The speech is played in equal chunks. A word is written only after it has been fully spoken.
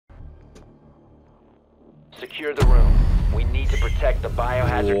Secure the room. We need to protect the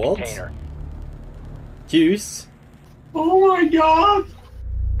biohazard container. Juice? Oh my god!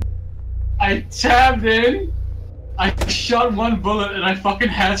 I tabbed in, I shot one bullet, and I fucking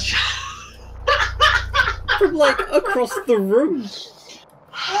headshot. From like across the room.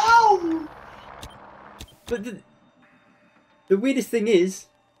 How? But the weirdest thing is,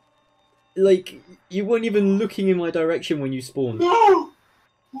 like, you weren't even looking in my direction when you spawned. No!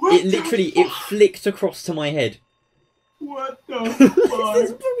 What it literally, it flicked across to my head. What the fuck? This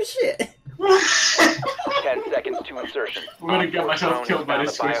is bullshit. 10 seconds to insertion. I'm gonna get myself killed by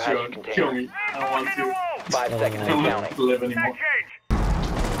this switch drone. Kill me. I don't want to. 5 seconds I and don't counting. want to live anymore.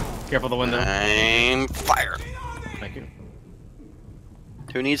 Careful the window. I'm fire. Thank you.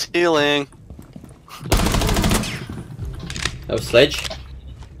 Who needs healing? That was Sledge.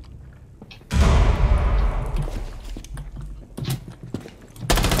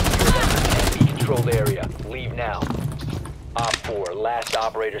 Enemy controlled area. Leave now. Op 4, last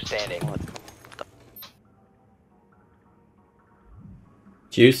operator standing.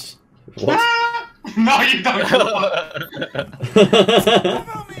 Juice. What? No, you don't.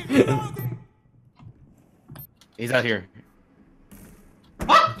 He's out here.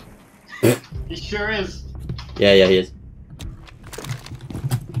 He sure is. Yeah, he is.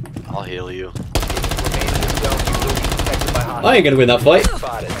 I'll heal you. Remain in the zone. You will be detected by hostiles. I ain't gonna win that fight.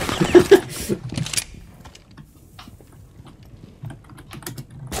 Spotted.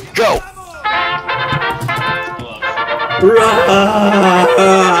 Go!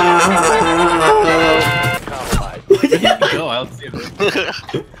 Compromised. Go, I'll see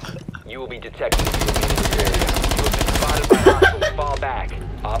it. You will be detected if you remain in this area. You have been spotted by hostiles. Fall back.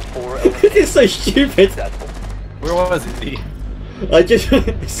 Op 4 eliminated. It's so stupid. Successful. Where was he? I just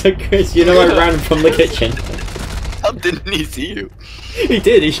so Chris, you know I ran from the kitchen. How didn't he see you? He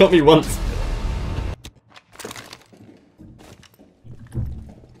did. He shot me once.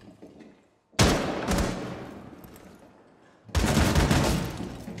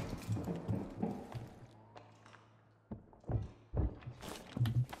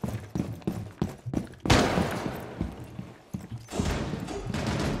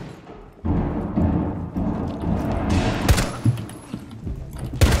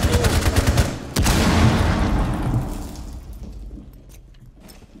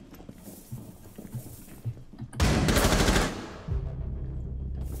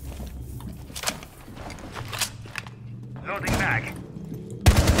 Loading back.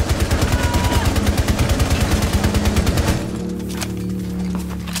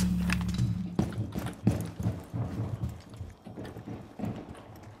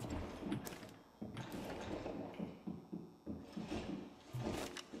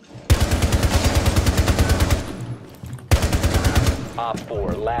 Op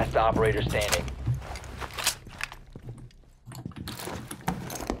 4, last operator standing.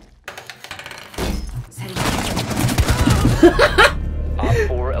 Op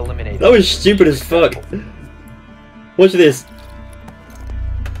 4 eliminated. That was stupid as fuck. Watch this.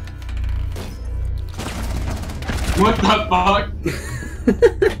 What the fuck?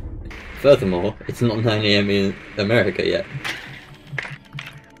 Furthermore, it's not 9 AM in America yet.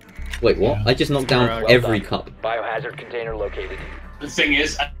 Wait, what? I just knocked down Well every done. cup. Biohazard container located. The thing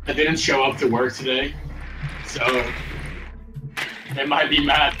is, I didn't show up to work today, so they might be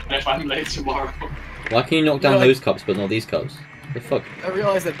mad if I'm late tomorrow. Why can you knock down No, like- those cups but not these cups? The fuck? I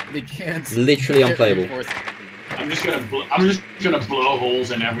realize that they can't. It's literally unplayable. I'm just gonna blow holes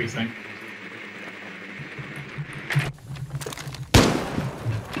in everything.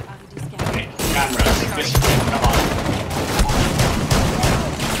 Okay, camera. This come on.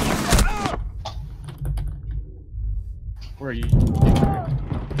 Where are you?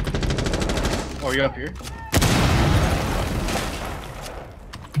 Oh, are you up here?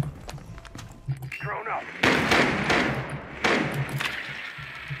 Drone up.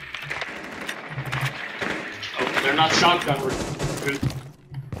 Oh, they're not shotgun. We're good.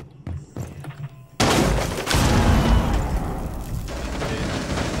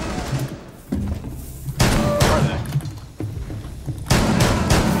 Where are they?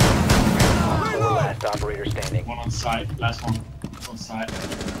 Last operator standing. One on side. Last one. On side.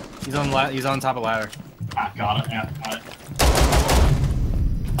 He's on top of ladder. Ah, got it. Yeah, got it.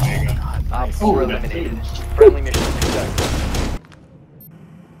 There you go. Op Oh, 4 that's eliminated. Friendly mission successful.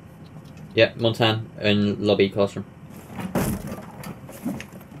 Yeah, Montan in lobby classroom.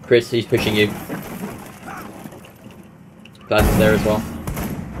 Chris, he's pushing you. Glad there as well.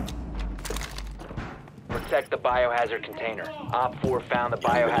 Protect the biohazard container. Op 4 found the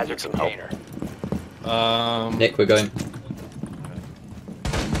biohazard some help. container. Nick, we're going.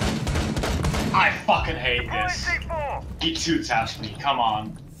 I fucking hate this. He two taps me. Come on.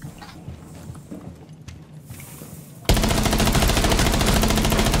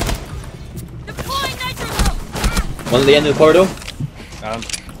 One at the end of the corridor.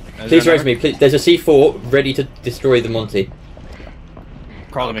 Please there raise me. Please. There's a C4 ready to destroy the Monty.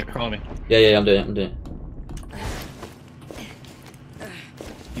 Crawl to me, crawl to me. Yeah, I'm doing it. I'm doing it.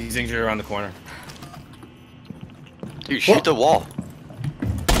 He's injured around the corner. Dude, shoot the wall.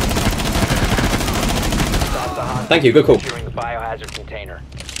 Stop the hostage. Thank you. Good call. Securing the biohazard container.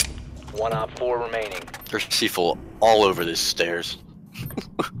 1 op 4 remaining. There's C4 all over this stairs.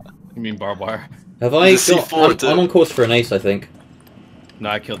 You mean barbed wire? Have I There's a got? C4 too. I'm on course for an ace, I think. No,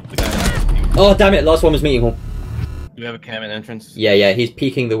 I killed the guy. Oh damn it! Last one was meeting hall. Do we have a cam at entrance? Yeah. He's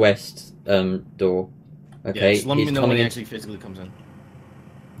peeking the west door. Okay. Yeah, just let me he's know when coming he in. actually physically comes in.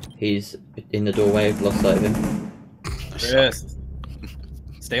 He's in the doorway. I've lost sight of him. Chris.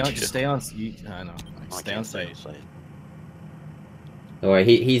 Stay on. Just stay on. I know. I Stay on can't site. stay Alright,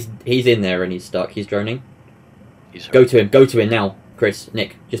 he's in there and he's stuck. He's droning. He's hurt. Go to him. Go to him now, Chris.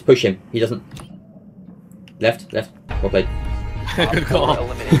 Nick, just push him. He doesn't. Left. Well played. Good call.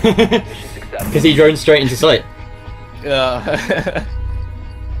 Eliminated. Mission successful. Because he drones straight into sight. Yeah.